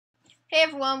Hey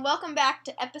everyone, welcome back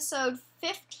to episode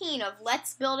 15 of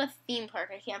Let's Build a Theme Park.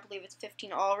 I can't believe it's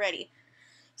 15 already.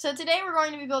 So today we're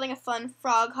going to be building a fun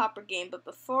frog hopper game, but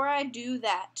before I do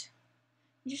that,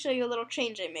 let me show you a little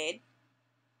change I made.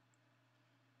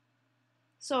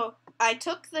 So I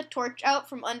took the torch out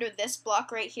from under this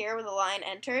block right here where the line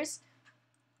enters,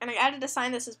 and I added a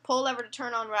sign that says pull lever to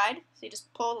turn on ride. So you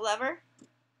just pull the lever,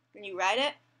 and you ride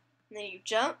it, and then you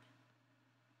jump,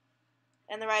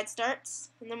 and the ride starts,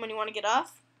 and then when you want to get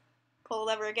off, pull the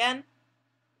lever again,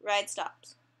 ride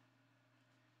stops.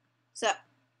 So,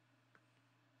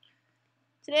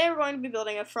 today we're going to be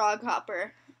building a frog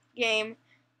hopper game,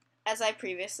 as I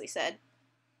previously said.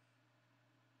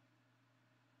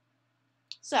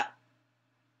 So,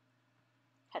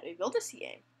 how do we build this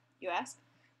game, you ask?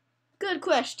 Good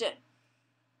question.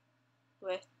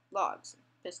 With logs and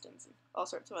pistons and all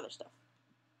sorts of other stuff.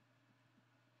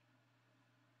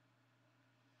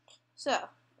 So,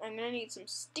 I'm going to need some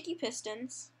sticky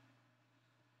pistons,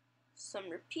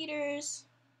 some repeater,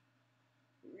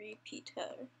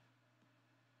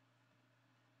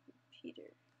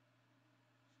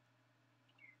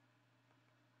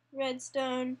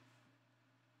 redstone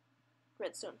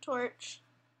torch.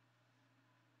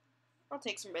 I'll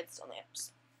take some redstone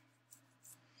lamps.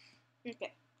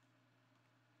 Okay.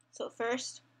 So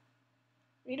first,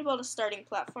 I need to build a starting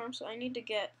platform, so I need to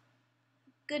get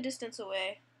a good distance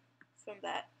away from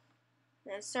that.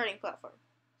 And starting platform.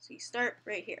 So you start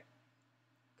right here,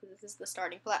 because this is the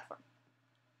starting platform.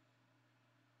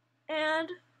 And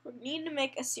we need to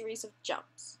make a series of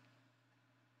jumps.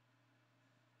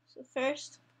 So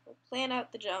first, we'll plan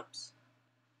out the jumps.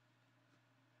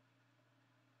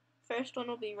 First one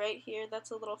will be right here. That's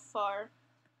a little far.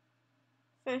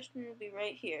 First one will be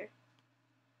right here.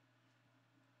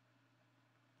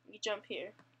 You jump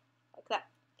here, like that.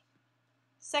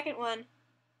 Second one will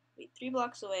be 3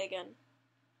 blocks away again.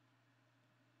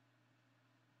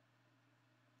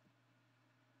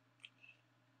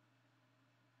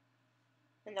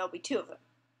 And there'll be 2 of them.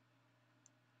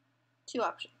 2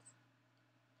 options.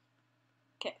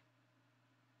 Okay.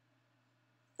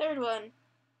 Third one,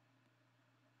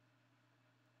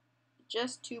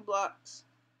 just 2 blocks.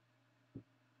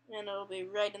 And it'll be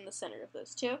right in the center of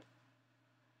those 2. And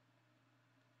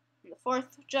the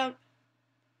 4th jump,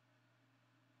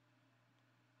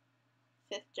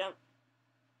 5th jump,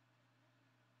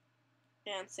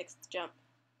 and 6th jump.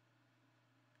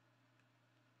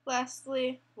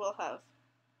 Lastly, we'll have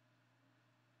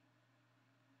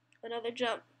another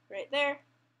jump right there.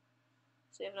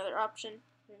 So we have another option.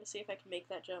 I'm going to see if I can make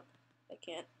that jump. I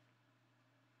can't.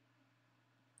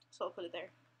 So I'll put it there.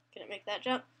 Can it make that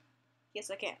jump? Yes,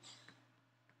 I can.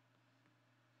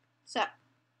 So,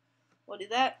 we'll do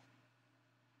that.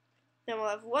 Then we'll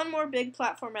have one more big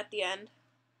platform at the end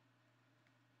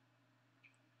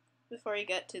before you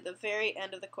get to the very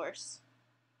end of the course,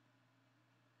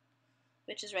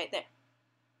 which is right there.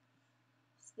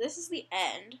 So this is the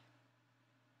end.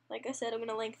 Like I said, I'm going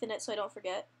to lengthen it so I don't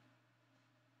forget.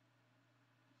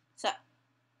 So,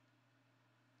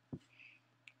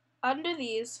 under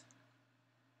these,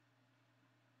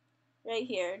 right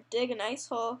here, dig a nice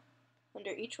hole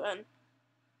under each one.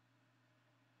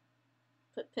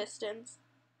 Put pistons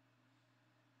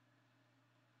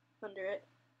under it.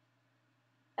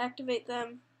 Activate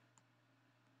them,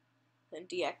 then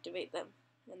deactivate them.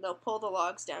 And they'll pull the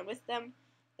logs down with them.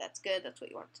 That's good, that's what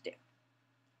you want to do.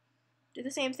 Do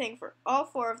the same thing for all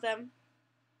 4 of them.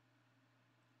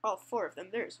 All 4 of them,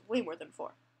 there's way more than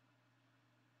 4.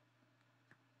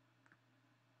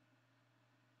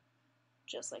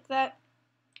 Just like that.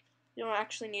 You don't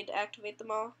actually need to activate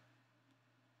them all.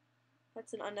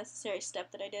 That's an unnecessary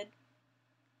step that I did,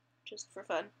 just for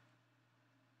fun.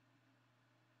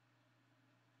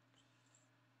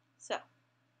 So,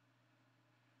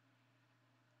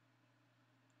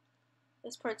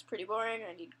 this part's pretty boring.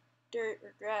 I need dirt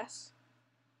or grass.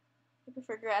 I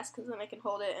prefer grass because then I can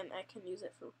hold it and I can use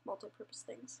it for multi-purpose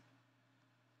things.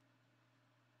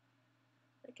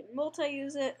 I can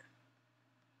multi-use it.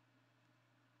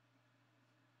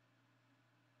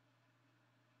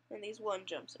 And these 1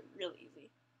 jumps are really easy.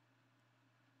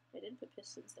 I didn't put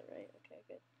pistons there, right? Okay,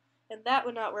 good. And that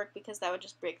would not work because that would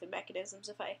just break the mechanisms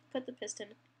if I put the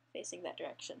piston facing that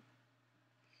direction.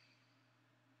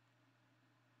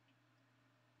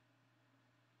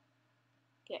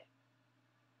 Okay.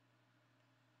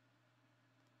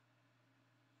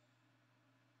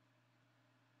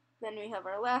 Then we have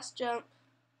our last jump.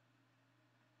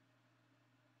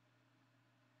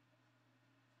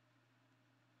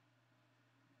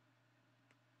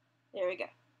 There we go.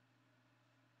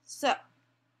 So,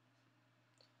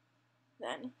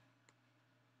 then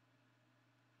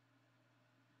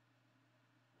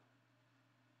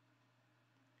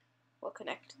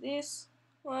connect this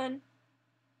one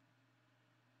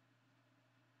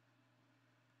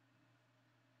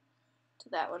to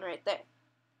that one right there.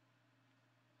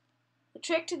 The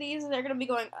trick to these is they're going to be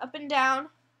going up and down.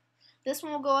 This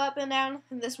one will go up and down,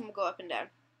 and this one will go up and down.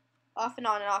 Off and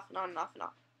on and off and on and off and on.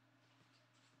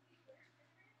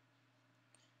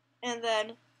 And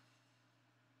then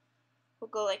we'll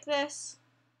go like this.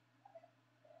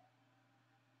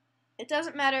 It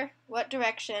doesn't matter what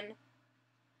direction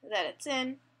that it's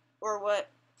in or what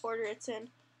order it's in.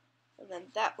 And then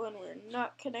that one we're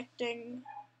not connecting.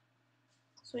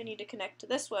 So we need to connect to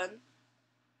this one.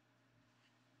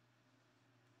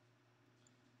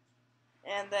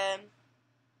 And then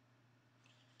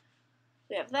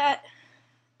we have that.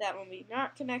 That one we're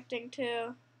not connecting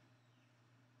to.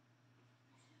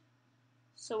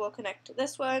 So we'll connect to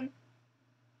this one.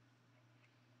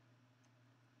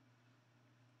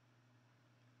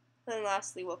 And then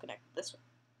lastly, we'll connect to this one.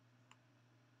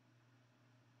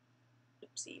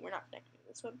 Oopsie, we're not connecting to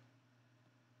this one.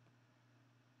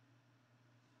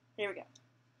 Here we go.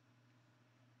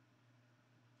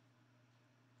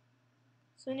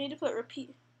 So we need to put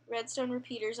redstone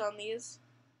repeaters on these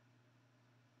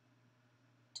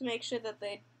to make sure that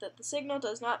the signal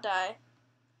does not die.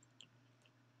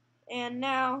 And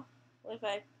now, if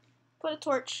I put a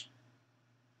torch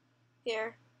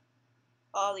here,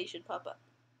 all these should pop up.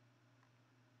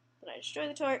 When I destroy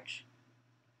the torch,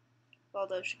 all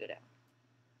those should go down.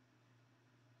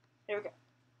 There we go.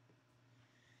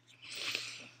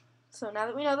 So now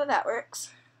that we know that that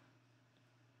works,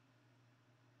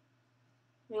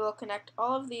 we will connect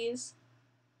all of these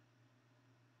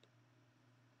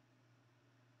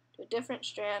to a different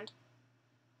strand.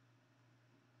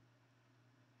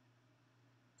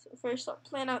 So first I'll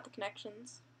plan out the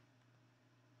connections.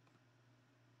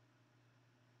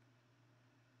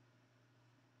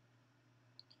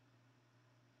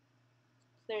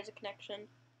 There's a connection.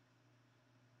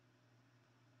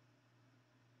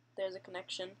 There's a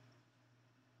connection.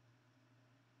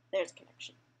 There's a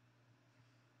connection.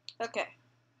 Okay.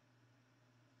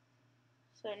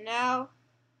 So now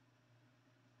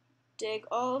dig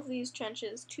all of these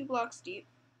trenches 2 blocks deep.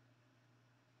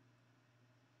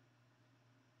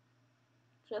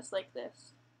 Just like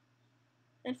this.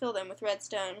 And fill them with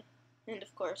redstone, and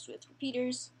of course with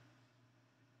repeaters.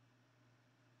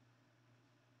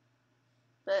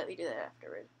 But we do that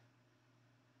afterward.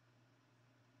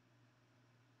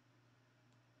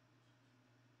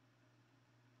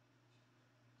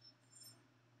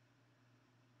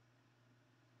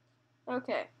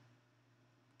 Okay.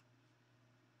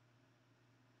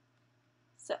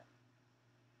 So.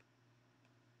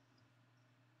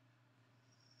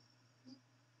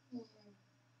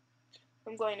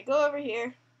 I'm going to go over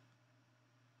here,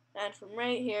 and from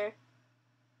right here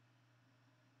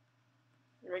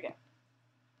we go.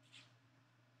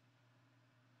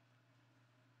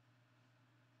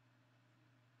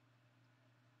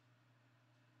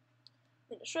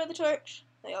 Then destroy the torch,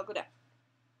 they all go down.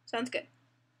 Sounds good.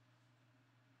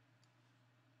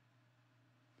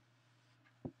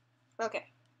 Okay.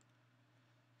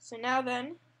 So now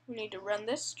then, we need to run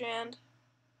this strand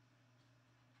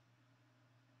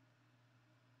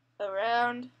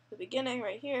around the beginning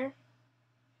right here,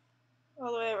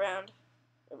 all the way around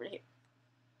over here.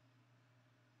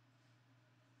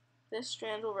 This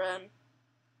strand will run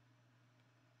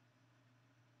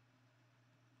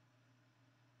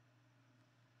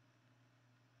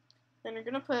then we're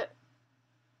going to put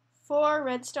 4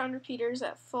 redstone repeaters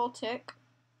at full tick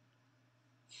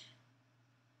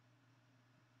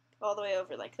all the way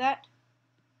over like that.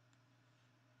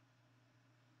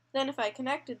 Then if I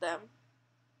connected them,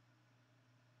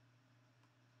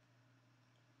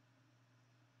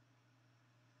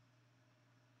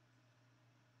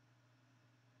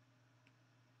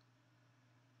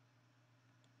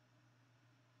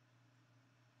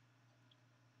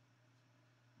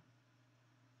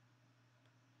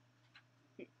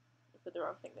 put the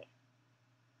wrong thing there.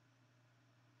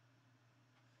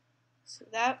 So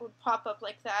that would pop up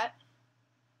like that.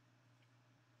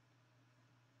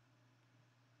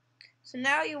 So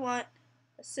now you want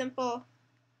a simple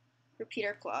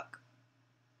repeater clock.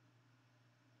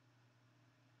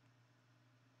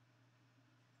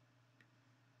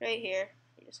 Right here,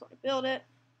 you just want to build it.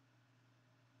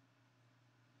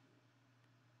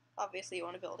 Obviously you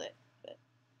want to build it, but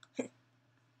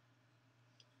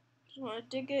just want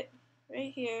to dig it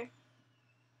right here.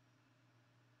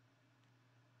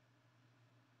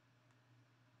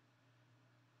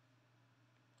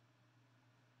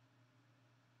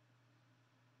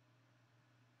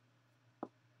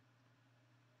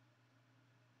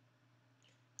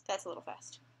 That's a little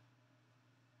fast.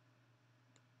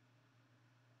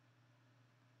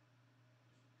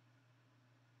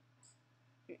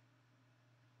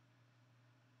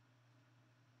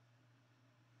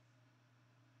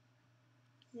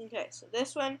 Okay, so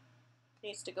this one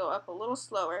needs to go up a little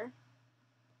slower.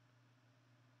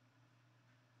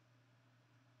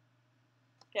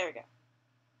 There we go.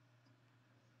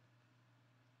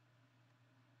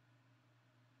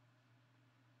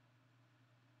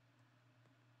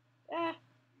 Ah.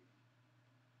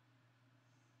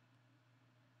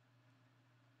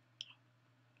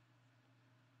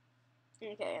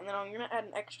 Okay, and then I'm going to add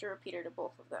an extra repeater to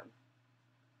both of them.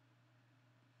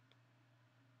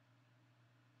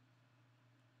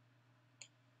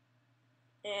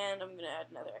 And I'm going to add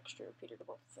another extra repeater to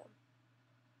both of them.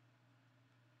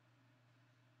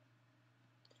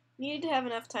 You need to have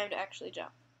enough time to actually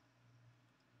jump.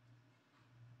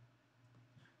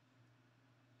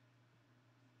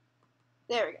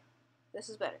 There we go. This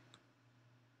is better.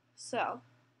 So,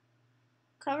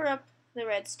 cover up the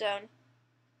redstone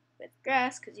with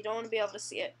grass because you don't want to be able to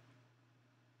see it.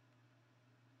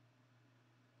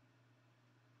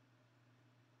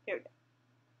 Here we go.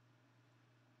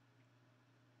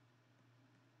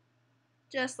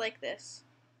 Just like this.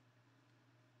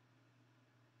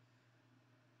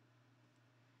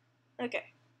 Okay.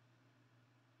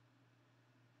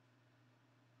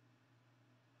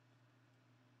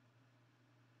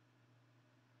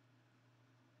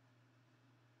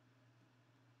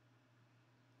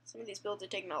 Some of these builds are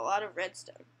taking a lot of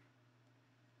redstone.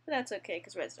 But that's okay,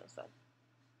 because redstone's fun.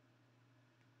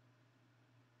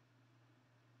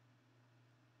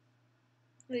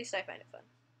 At least I find it fun.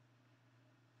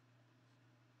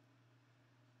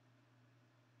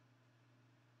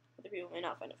 Other people may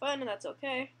not find it fun, and that's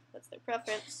okay. That's their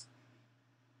preference.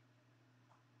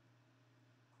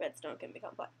 Redstone can be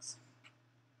complex.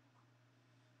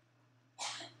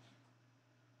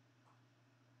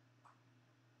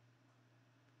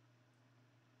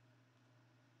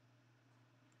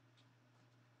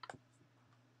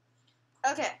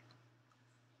 Okay.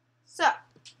 So,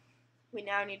 we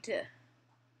now need to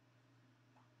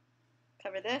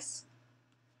cover this.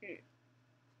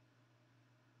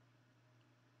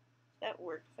 That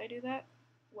work if I do that?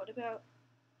 What if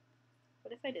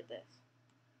I did this?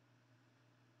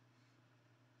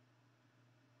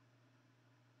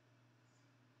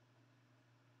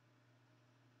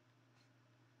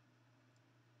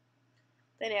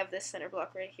 Then you have this center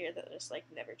block right here that just like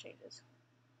never changes.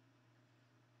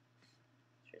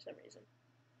 For some reason.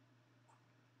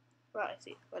 Well, I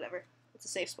see. Whatever. It's a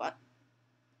safe spot.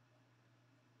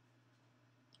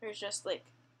 There's just like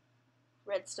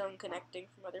redstone connecting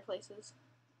from other places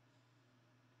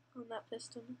on that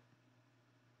piston.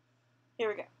 Here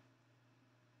we go.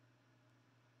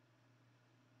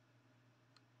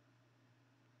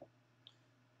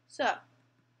 So,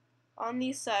 on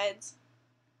these sides,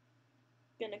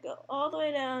 I'm gonna go all the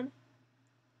way down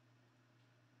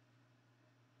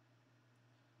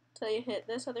till you hit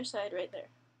this other side right there.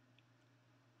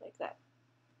 Like that.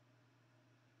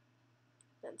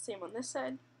 Then same on this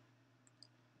side.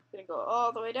 I'm gonna go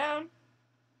all the way down.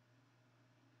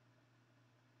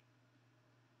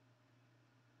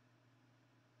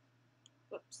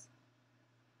 Whoops.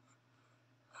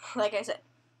 Like I said,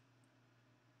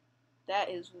 that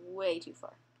is way too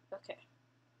far. Okay.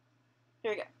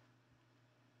 Here we go.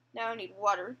 Now I need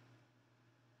water.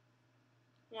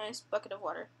 Nice bucket of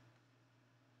water.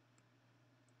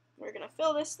 We're gonna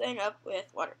fill this thing up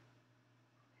with water.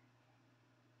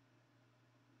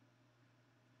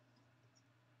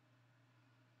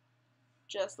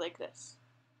 Just like this.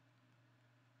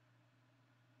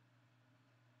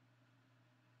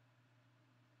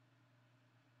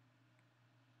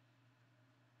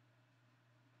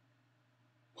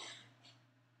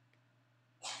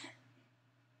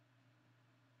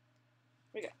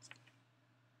 Here we go.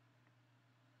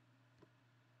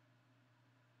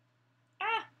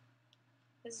 Ah!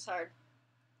 This is hard.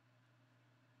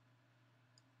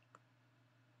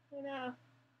 I know.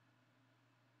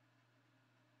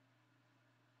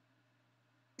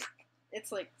 It's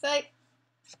like, sight.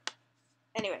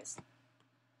 Anyways.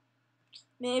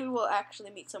 Maybe we'll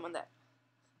actually meet someone that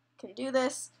can do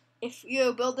this. If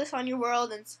you build this on your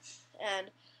world and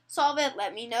solve it,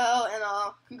 let me know, and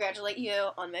I'll congratulate you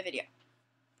on my video.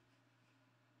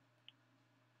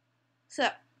 So,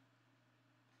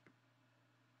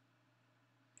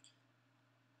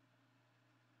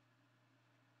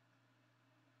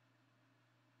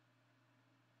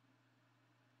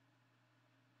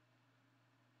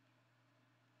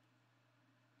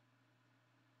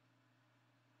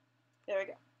 there we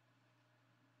go.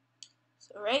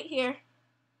 So right here, I'm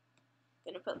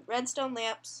going to put redstone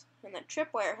lamps and then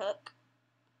tripwire hook.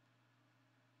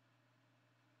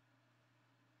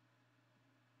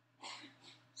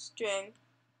 String.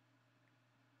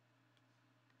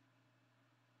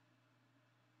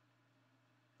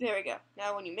 There we go.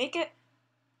 Now when you make it,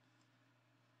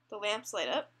 the lamps light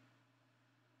up.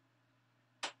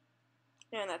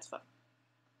 And that's fun.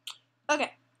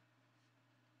 Okay.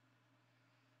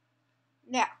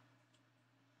 Now,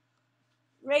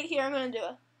 right here I'm going to do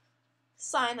a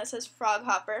sign that says Frog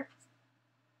Hopper.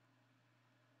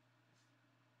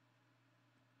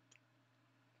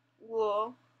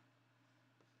 Wool,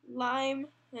 lime,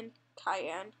 and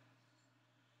cayenne.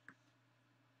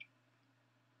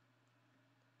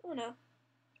 Oh no,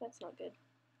 that's not good.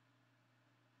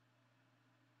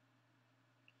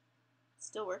 It's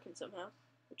still working somehow,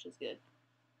 which is good.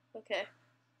 Okay,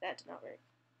 that did not work.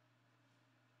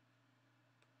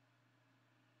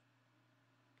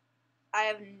 I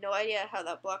have no idea how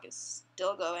that block is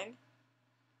still going,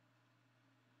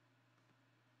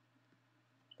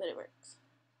 but it works.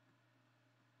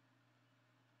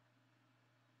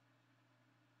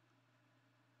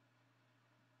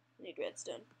 I need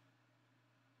redstone.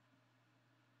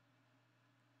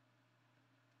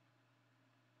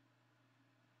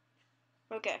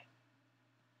 Okay.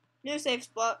 New safe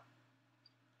spot.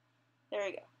 There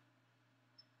we go.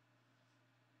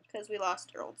 Because we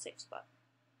lost our old safe spot.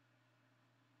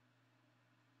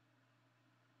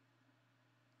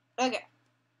 Okay.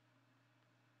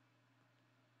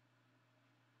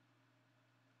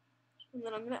 And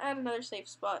then I'm going to add another safe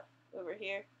spot over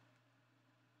here.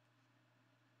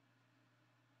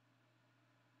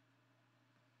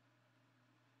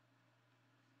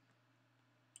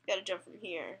 Gotta jump from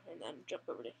here and then jump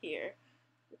over to here,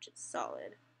 which is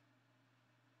solid.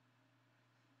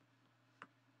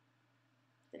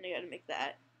 Then I gotta make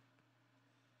that.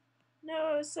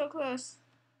 No, it's so close.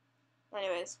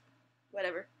 Anyways,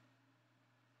 whatever.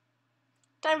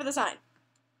 Time for the sign.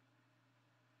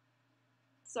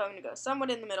 So I'm gonna go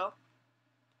somewhat in the middle.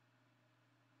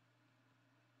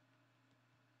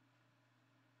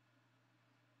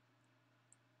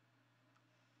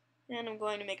 And I'm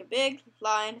going to make a big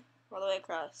line all the way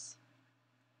across.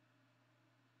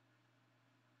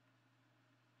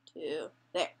 To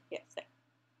there. Yes, there.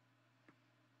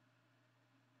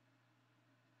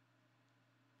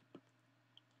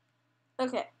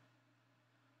 Okay.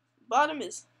 Bottom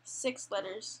is 6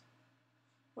 letters.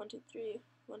 1, 2, 3,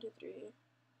 1, 2, 3,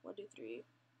 1, 2, 3,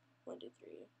 1, 2, 3,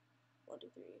 1, 2,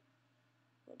 3,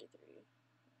 1, 2, 3.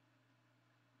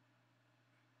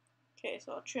 Okay,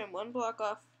 so I'll trim one block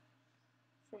off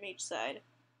from each side.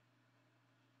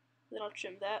 Then I'll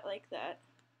trim that like that.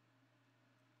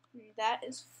 And that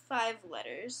is 5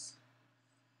 letters.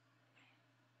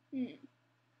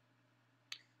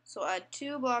 So I'll add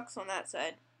 2 blocks on that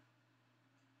side.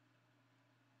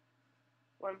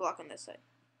 1 block on this side.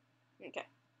 Okay.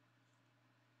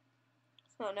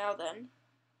 So now then,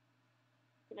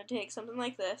 I'm going to take something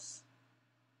like this.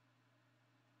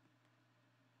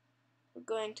 We're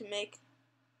going to make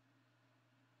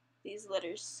these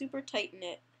letters super tight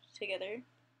knit together.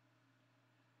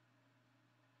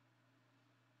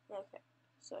 Okay,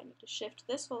 so I need to shift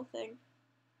this whole thing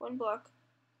 1 block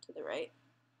to the right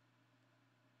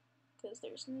because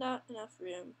there's not enough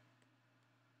room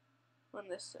on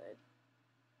this side.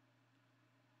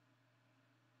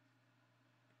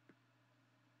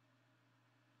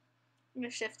 I'm going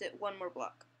to shift it 1 more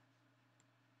block.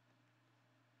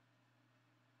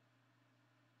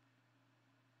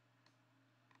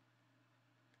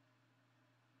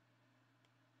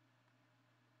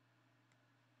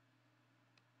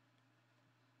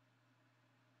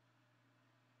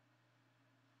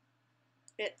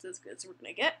 It's as good as we're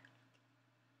going to get.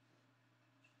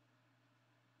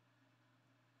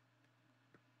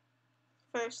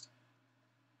 First,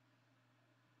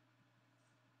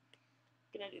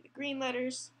 I'm going to do the green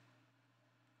letters,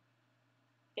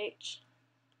 H,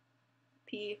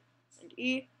 P, and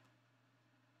E.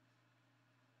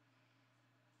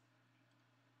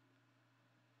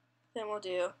 Then we'll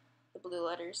do the blue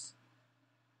letters,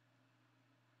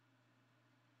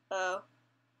 O,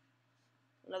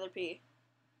 another P,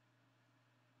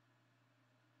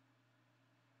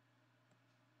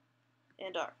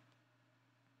 and R.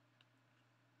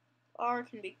 R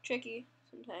can be tricky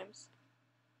sometimes.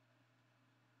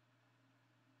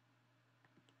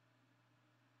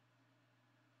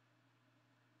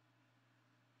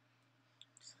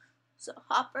 So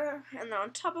hopper, and then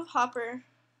on top of hopper,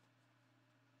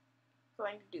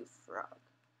 going to do frog.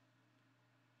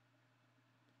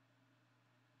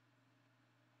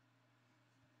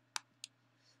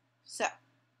 So,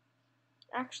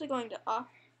 actually going to off.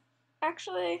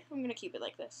 Actually, I'm going to keep it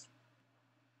like this.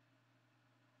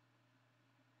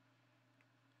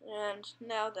 And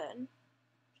now then,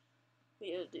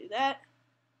 we'll do that.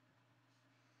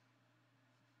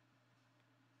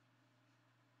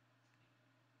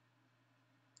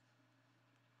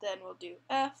 Then we'll do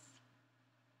F.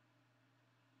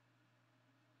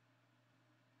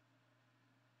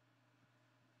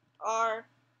 R.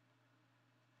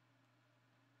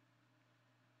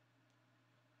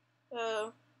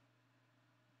 O.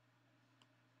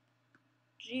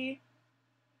 G.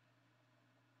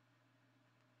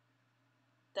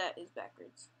 That is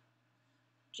backwards.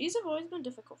 G's have always been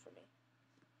difficult for me.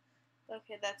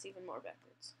 Okay, that's even more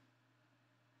backwards.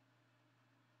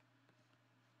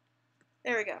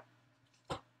 There we go.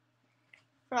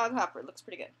 Frog hopper looks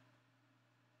pretty good.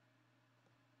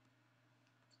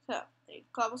 So, I need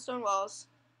cobblestone walls.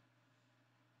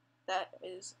 That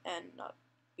is N, not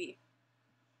B.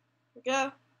 Here we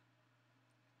go.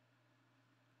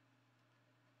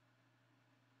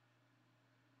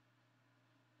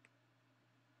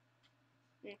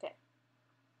 Okay.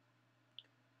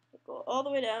 Go all the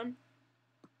way down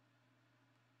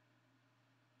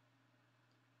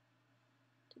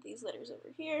to these letters over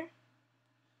here,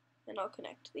 and I'll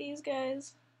connect these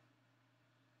guys.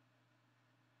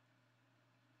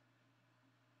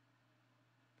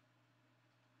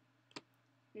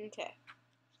 Okay.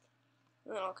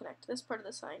 And then I'll connect this part of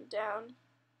the sign down.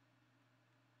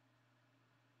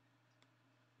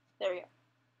 There we go.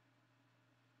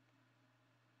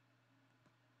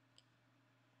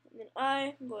 And then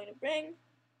I'm going to bring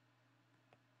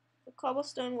the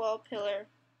cobblestone wall pillar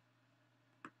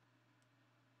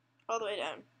all the way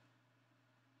down.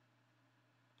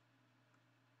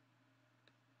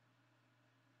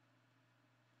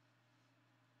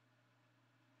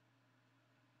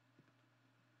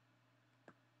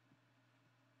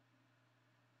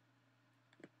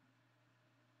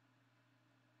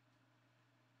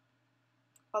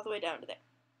 All the way down to there.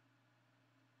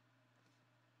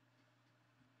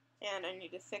 And I need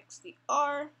to fix the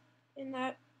R in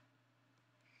that.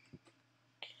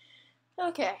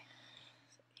 Okay,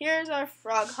 here's our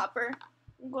frog hopper.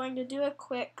 I'm going to do a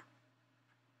quick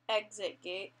exit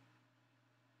gate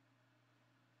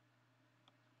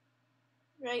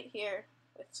right here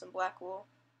with some black wool.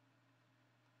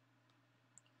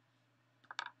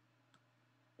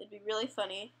 It'd be really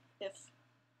funny if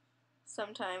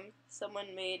sometime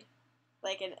someone made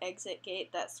like an exit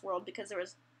gate that swirled because there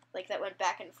was like that went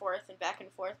back and forth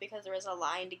because there was a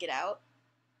line to get out.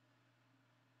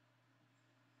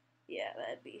 Yeah,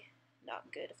 that'd be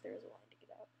not good if there was a line to get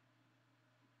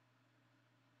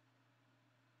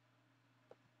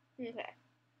out. Okay.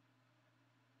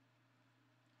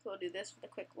 So we'll do this with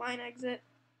a quick line exit.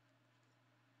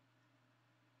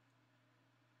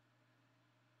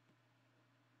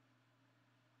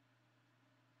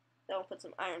 Then we'll put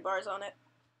some iron bars on it.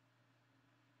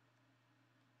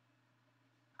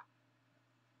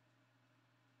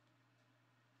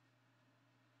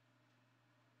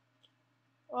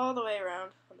 All the way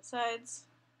around on the sides,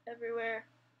 everywhere.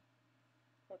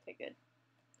 Okay, good.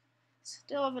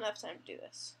 Still have enough time to do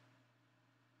this.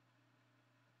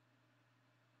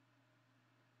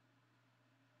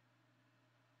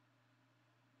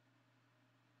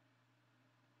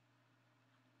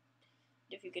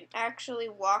 If you can actually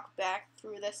walk back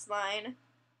through this line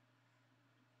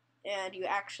and you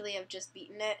actually have just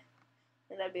beaten it,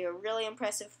 then that'd be a really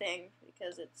impressive thing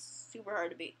because it's super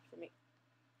hard to beat for me.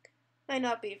 Might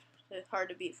not be hard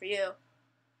to beat for you,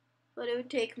 but it would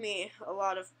take me a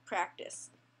lot of practice,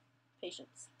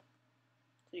 patience,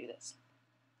 to do this.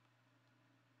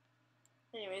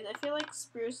 Anyways, I feel like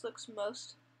spruce looks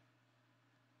most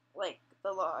like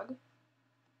the log.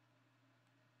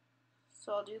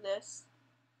 So I'll do this.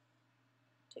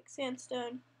 Take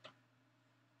sandstone,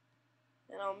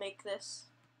 and I'll make this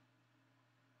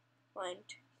line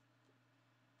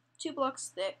 2 blocks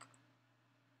thick.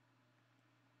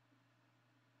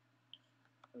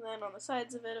 And then on the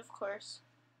sides of it, of course,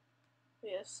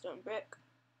 we have stone brick.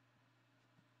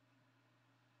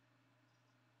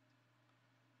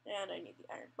 And I need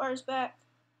the iron bars back.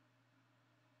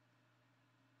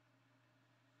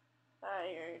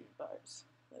 Iron bars.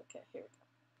 Okay, here we go.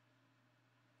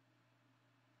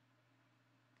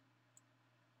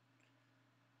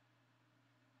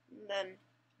 And then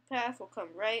the path will come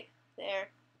right there.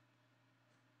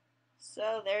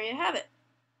 So there you have it.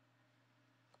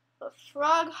 The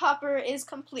frog hopper is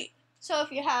complete. So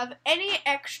if you have any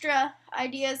extra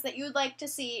ideas that you'd like to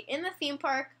see in the theme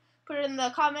park, put it in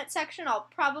the comment section. I'll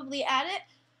probably add it.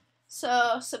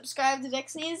 So subscribe to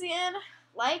Dixnesian,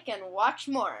 like, and watch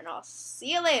more. And I'll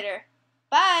see you later.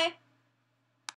 Bye!